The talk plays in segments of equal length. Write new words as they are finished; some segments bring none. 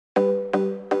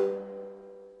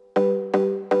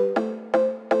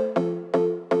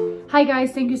Hi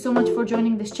guys, thank you so much for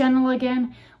joining this channel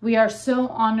again. We are so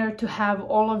honored to have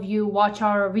all of you watch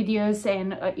our videos,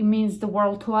 and it means the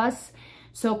world to us.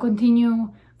 So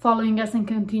continue following us and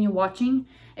continue watching.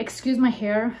 Excuse my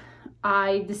hair.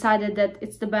 I decided that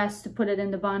it's the best to put it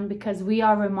in the bun because we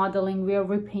are remodeling, we are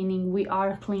repainting, we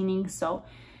are cleaning, so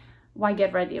why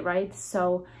get ready, right?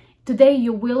 So today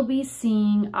you will be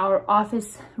seeing our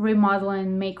office remodel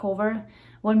and makeover.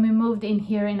 When we moved in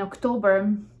here in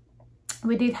October,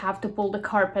 we did have to pull the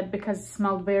carpet because it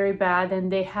smelled very bad,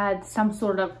 and they had some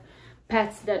sort of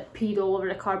pets that peed all over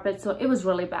the carpet, so it was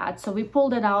really bad. So we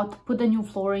pulled it out, put the new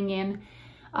flooring in,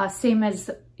 same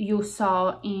as you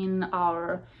saw in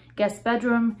our guest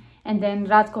bedroom. And then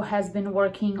Ratko has been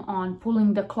working on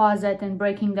pulling the closet and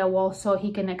breaking the wall so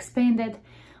he can expand it,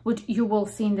 which you will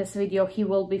see in this video. He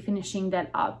will be finishing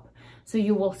that up, so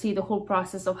you will see the whole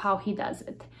process of how he does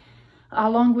it.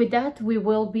 Along with that, we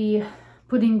will be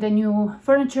putting the new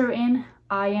furniture in.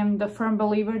 I am the firm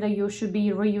believer that you should be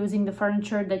reusing the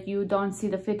furniture that you don't see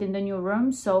the fit in the new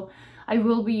room. So I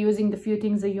will be using the few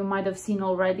things that you might have seen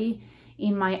already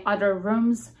in my other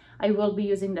rooms. I will be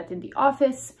using that in the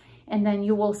office, and then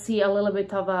you will see a little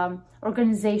bit of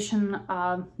organization,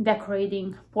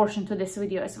 decorating portion to this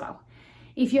video as well.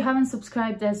 If you haven't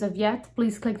subscribed as of yet,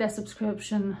 please click that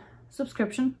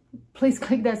please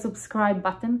click that subscribe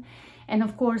button. And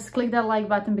of course, click that like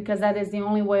button because that is the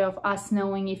only way of us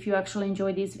knowing if you actually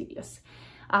enjoy these videos.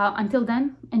 Until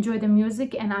then, enjoy the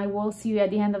music, and I will see you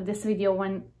at the end of this video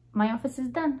when my office is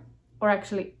done. Or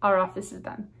actually, our office is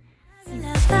done. I'm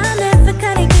never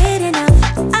gonna get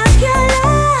enough of your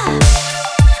love.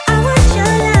 I want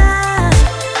your love.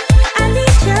 I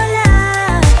need your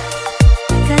love.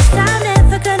 'Cause I'm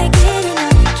never gonna get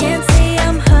enough. Can't say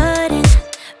I'm hurting,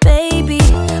 baby,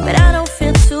 but I don't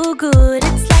feel too good.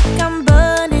 It's like I'm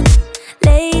burning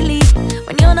lately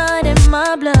when you're not in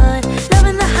my blood.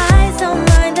 Loving the highs, don't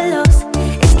mind the lows.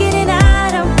 It's getting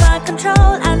out of my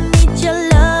control. I need your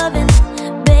loving,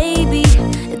 baby.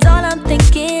 It's all I'm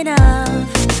thinking of.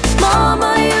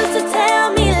 Mama used to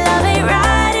tell me love ain't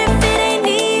right if it ain't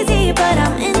easy, but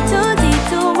I'm in too deep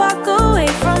to walk away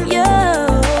from you.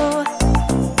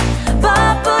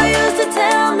 Papa used to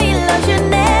tell me love should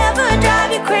never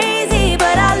drive you crazy,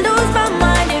 but I lose my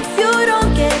mind if you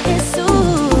don't get it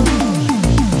soon.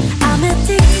 I'm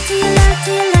addicted to your love,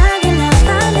 to your love, your love.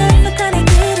 I'm never gonna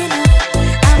get enough.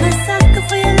 I'm a sucker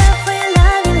for your love, for your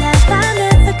love, your love. I'm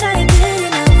never gonna get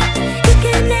enough. You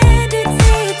can end it,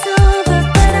 say it's over,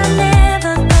 but I'm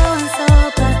never going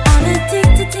sober. I'm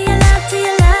addicted to your love, to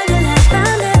your love, your love.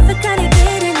 I'm never gonna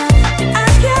get enough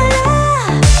of your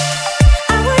love.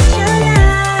 I want your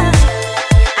love.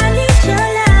 I need your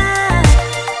love.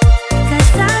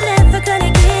 'Cause I'm never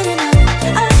gonna get enough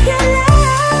of your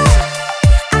love.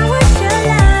 I want your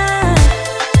love.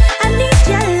 I need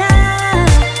your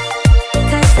love.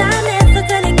 'Cause I'm never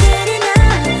gonna get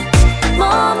enough.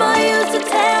 Mama used to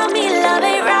tell me love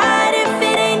ain't right if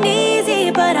it ain't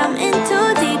easy, but I'm in too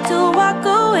deep to walk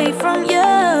away from you.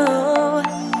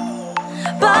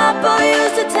 Papa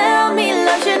used to tell me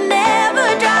love should never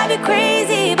drive you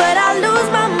crazy, but I lose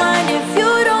my mind if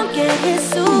you don't get it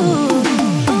soon.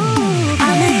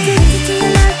 I'm addicted to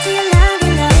your love, to your love,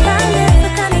 your love. I'm never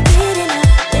gonna get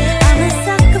enough. I'm a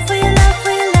sucker for your love,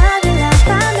 for your love, your love.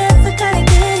 I'm never gonna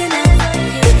get enough.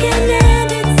 You can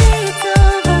end it, say it's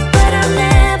over, but I'm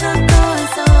never going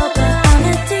sober. I'm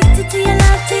addicted to your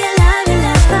love, to your love, your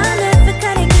love. I'm never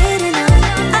gonna get enough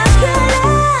of your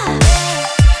love.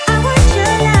 I want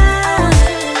your love.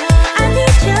 I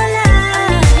need your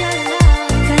love.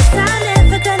 'Cause I'm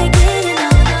never gonna get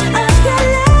enough of your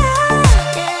love.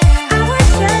 I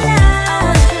want your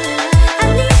love. I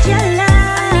need your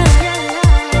love.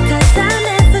 'Cause I'm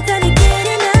never gonna get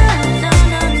enough. No,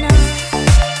 no, no.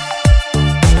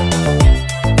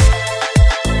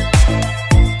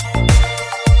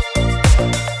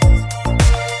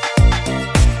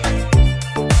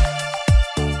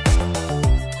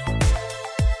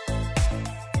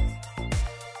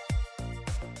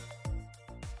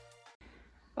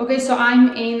 Okay, so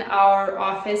I'm in our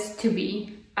office to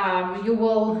be. You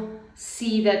will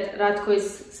see that Ratko is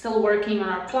still working on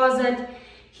our closet.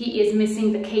 He is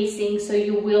missing the casing, so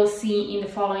you will see in the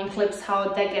following clips how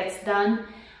that gets done.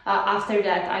 After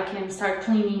that, I can start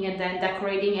cleaning and then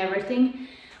decorating everything.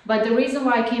 But the reason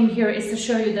why I came here is to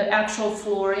show you the actual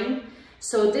flooring.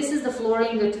 So this is the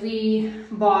flooring that we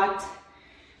bought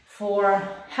for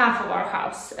half of our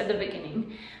house at the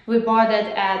beginning. We bought it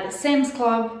at the Sam's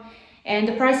Club, and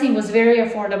the pricing was very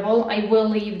affordable. I will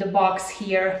leave the box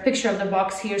here, picture of the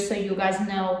box here, so you guys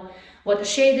know what the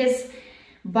shade is.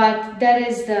 But that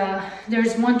is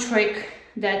there's one trick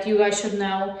that you guys should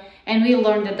know, and we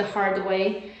learned it the hard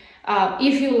way.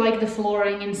 If you like the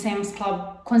flooring in Sam's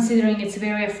Club, considering it's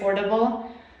very affordable,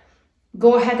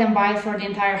 go ahead and buy it for the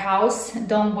entire house.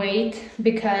 Don't wait,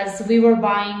 because we were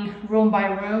buying room by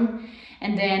room,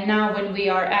 and then now when we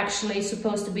are actually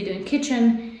supposed to be doing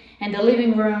kitchen and the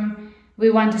living room, we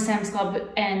went to Sam's Club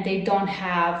and they don't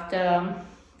have the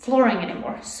flooring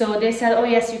anymore. So they said, oh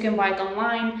yes, you can buy it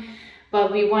online,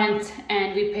 but we went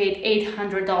and we paid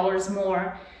 $800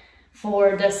 more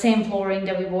for the same flooring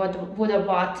that we would have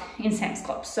bought in Sam's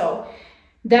Club. So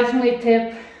definitely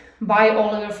tip, buy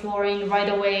all of your flooring right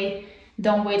away.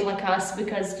 Don't wait like us,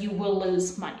 because you will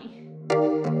lose money.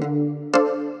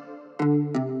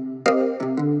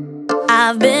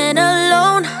 I've been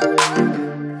alone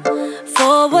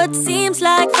for what seems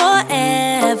like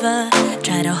forever.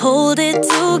 Try to hold it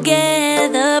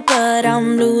together, but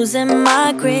I'm losing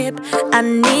my grip. I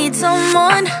need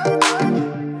someone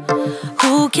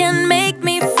who can make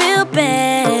me feel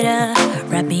better.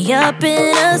 Wrap me up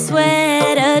in a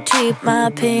sweater, treat my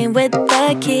pain with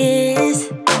a kiss.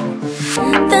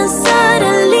 Then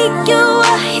suddenly you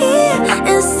are here,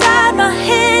 inside my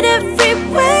head,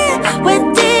 everywhere.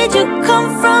 Where did you come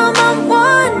from? I'm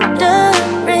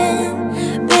wondering,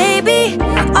 baby,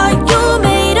 are you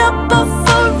made up of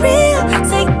for real?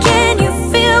 Say, can you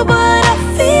feel what I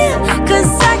feel?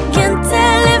 'Cause I can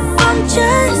tell if I'm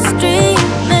just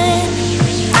dreaming.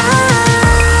 I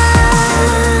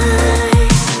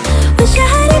wish I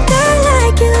had a girl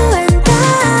like you, and I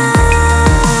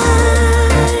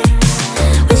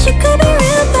wish you could be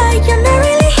real, but you're not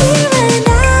really here. And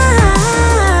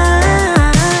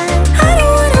I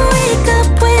don't wanna wake up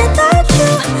without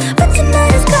you, but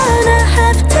tonight is gonna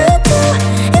have to do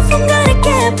if I'm gonna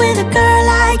get with a girl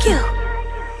like you.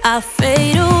 I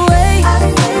fade away,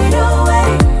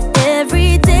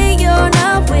 every day you're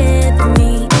not with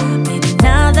me. Maybe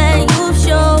now that you've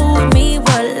showed me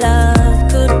what love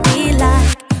could be like,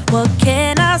 what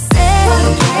can I say?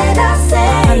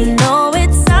 I know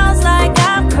it sounds like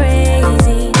I'm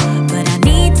crazy, but I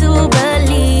need to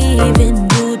believe in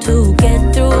you to get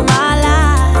through my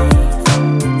life.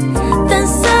 Then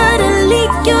suddenly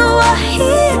you are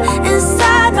here,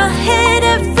 inside my head,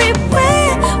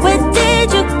 everywhere. Where did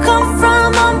you come from?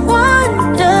 I'm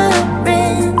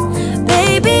wondering,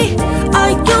 baby,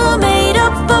 are you made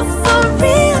up of for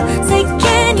real? Say,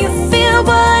 can you feel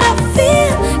what I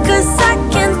feel? 'Cause I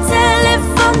can tell if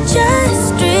I'm just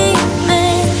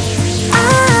dreaming. I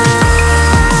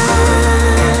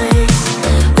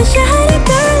wish I had a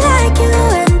girl like you,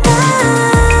 and I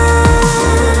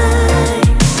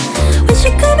wish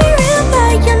you could be real,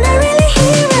 but you're not really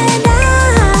here. And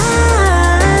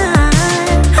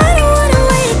I don't wanna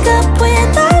wake up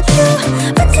without you,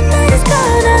 but tonight is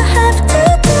gonna have to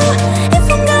do if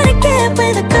I'm gonna get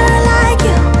with a girl like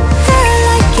you. Girl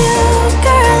like you,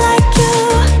 girl like you.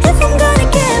 If I'm gonna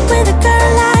get with a girl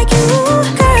like you.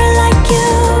 Girl like you,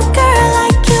 girl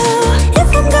like you. If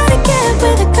I'm gonna get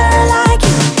with a girl like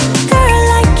you. Girl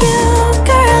like you,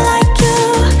 girl like you.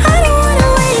 I don't wanna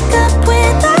wake up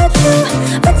without you,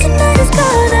 but tonight is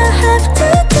gonna have to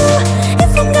do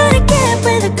if I'm gonna get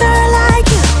with a girl like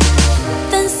you.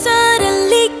 Then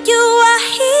suddenly you are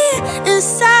here,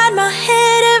 inside my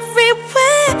head,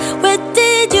 everywhere. Where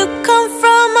did you come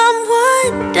from? I'm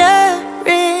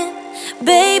wondering,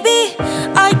 baby,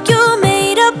 are you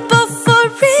made up of for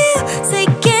real? Say,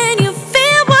 can you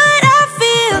feel what I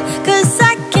feel? 'Cause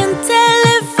I can tell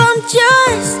if I'm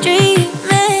just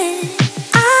dreaming.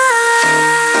 I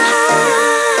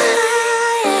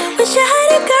wish I had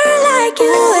a girl like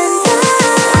you, and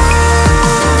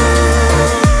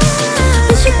I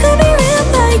wish you could be real,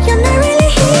 but you're not really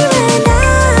here. And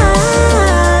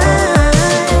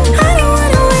I don't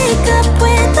wanna wake up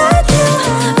without you,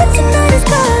 but tonight is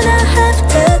gonna have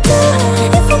to do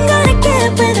if I'm gonna get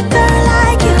with a girl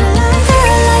like you.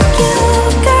 Girl like you,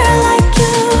 girl like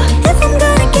you. If I'm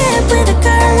gonna get with a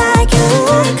girl like you.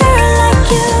 Girl like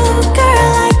you, girl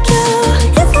like you.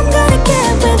 If I'm gonna get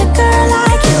with a girl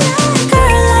like you.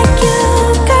 Girl like you,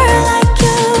 girl like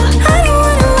you. I don't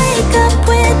wanna wake up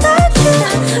without you,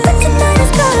 but tonight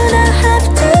is gonna have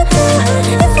to do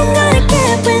if I'm gonna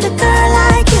get with a girl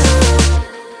like you.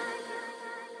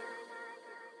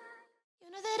 You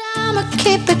know that I'ma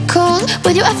keep it cool.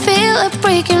 With you I feel like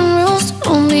breaking rules.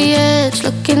 On the edge,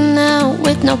 looking out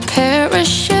with no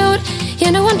parachute.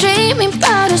 You know I'm dreaming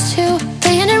about us too,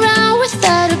 playing around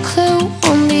without a clue.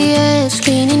 On the edge,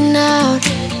 cleaning out.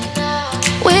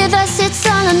 With us it's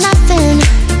all or nothing.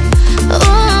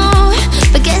 Ooh,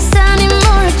 but guess I need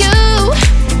more of you.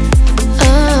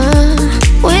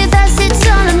 With us it's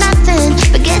all or nothing,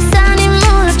 but guess I need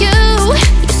more of you.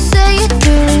 You say you do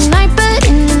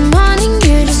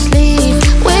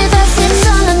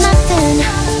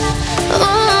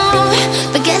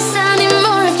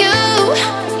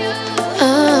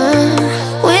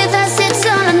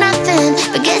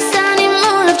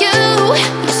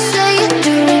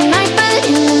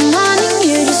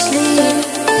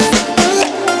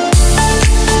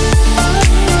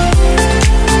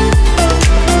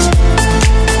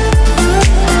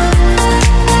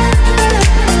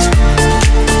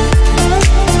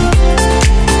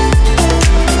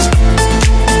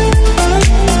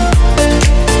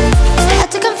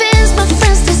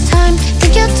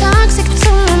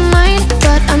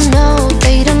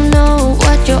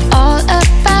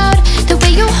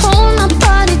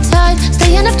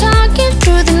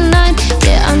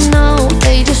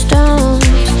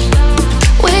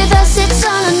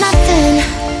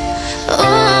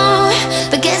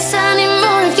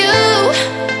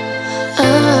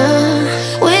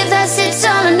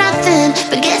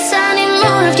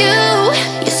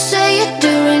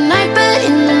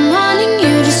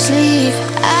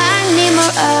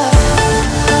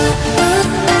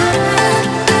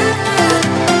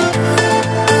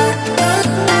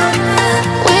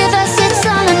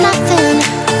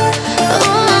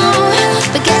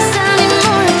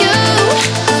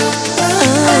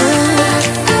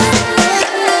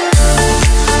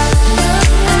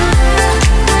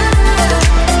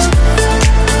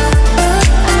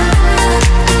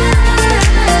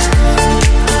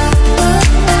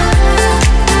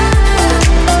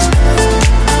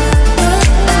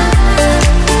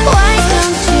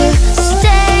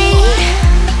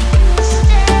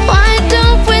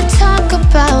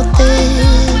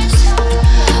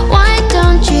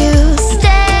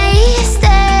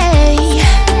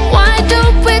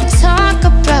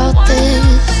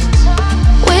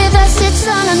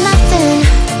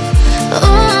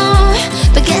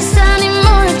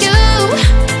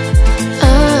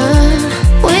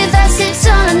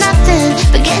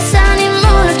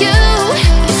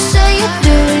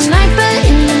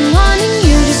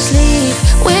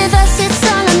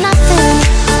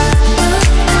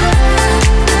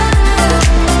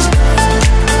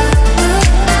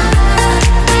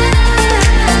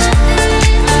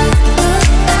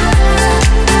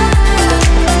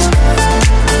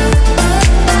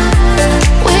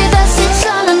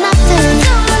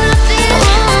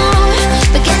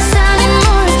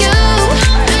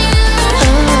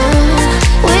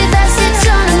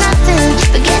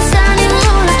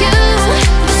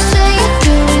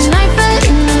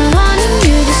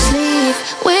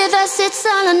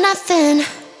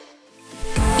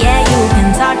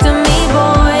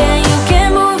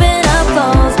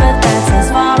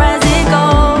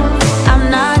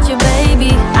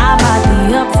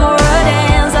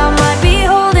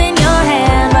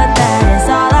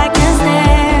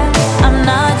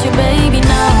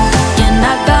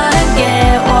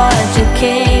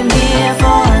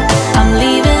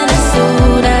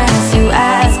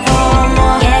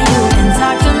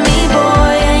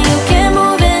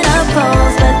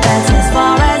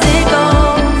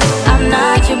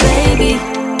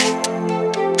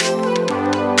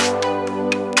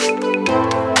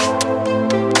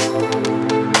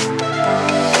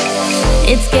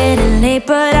It's getting late,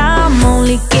 but I'm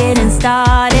only getting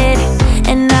started.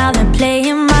 And now they're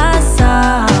playing my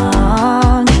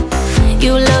song.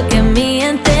 You look at me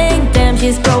and think, damn,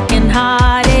 she's broken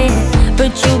hearted.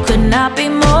 But you could not be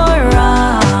more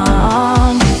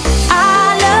wrong.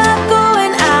 I love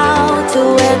going out to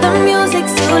where the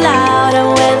music's too loud and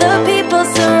where the people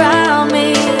surround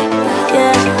me.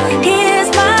 Yeah, here's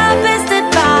my best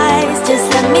advice.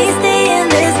 Just let me stay in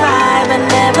this vibe and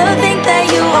never think that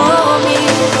you owe me.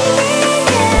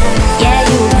 Yeah,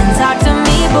 you can talk to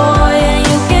me, boy, and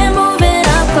you can move it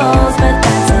up close, but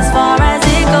that's as far as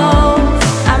it goes.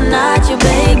 I'm not your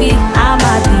baby, I'm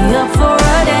my